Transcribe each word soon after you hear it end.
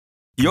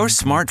Your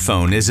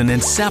smartphone is an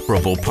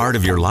inseparable part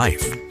of your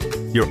life.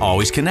 You're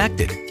always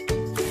connected.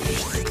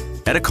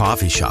 At a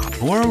coffee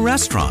shop or a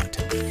restaurant.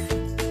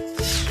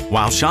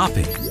 While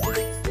shopping.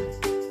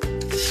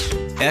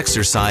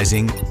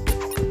 Exercising.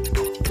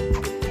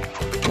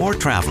 Or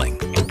traveling.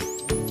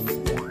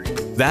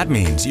 That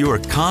means you are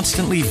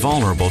constantly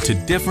vulnerable to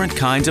different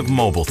kinds of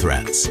mobile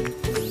threats.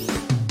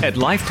 At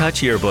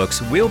LifeTouch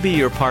Yearbooks, we'll be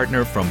your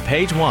partner from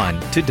page 1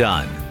 to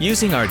done.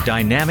 Using our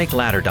dynamic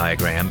ladder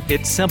diagram,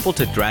 it's simple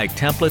to drag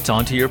templates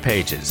onto your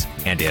pages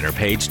and enter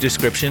page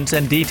descriptions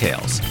and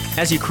details.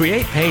 As you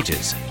create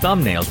pages,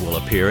 thumbnails will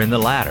appear in the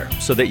ladder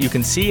so that you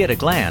can see at a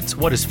glance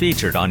what is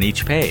featured on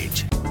each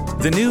page.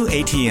 The new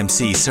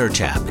ATMC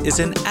Search app is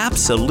an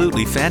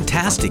absolutely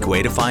fantastic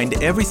way to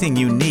find everything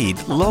you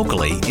need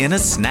locally in a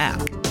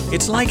snap.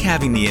 It's like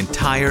having the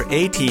entire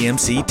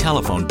ATMC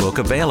telephone book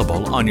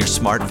available on your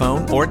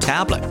smartphone or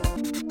tablet.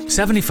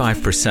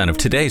 75% of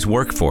today's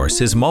workforce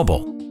is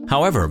mobile.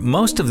 However,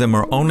 most of them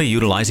are only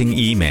utilizing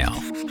email.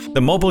 The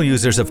mobile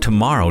users of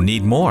tomorrow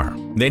need more.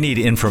 They need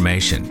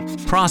information,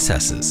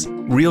 processes,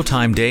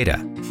 real-time data,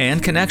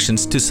 and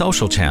connections to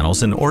social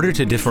channels in order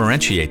to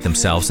differentiate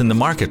themselves in the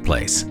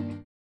marketplace.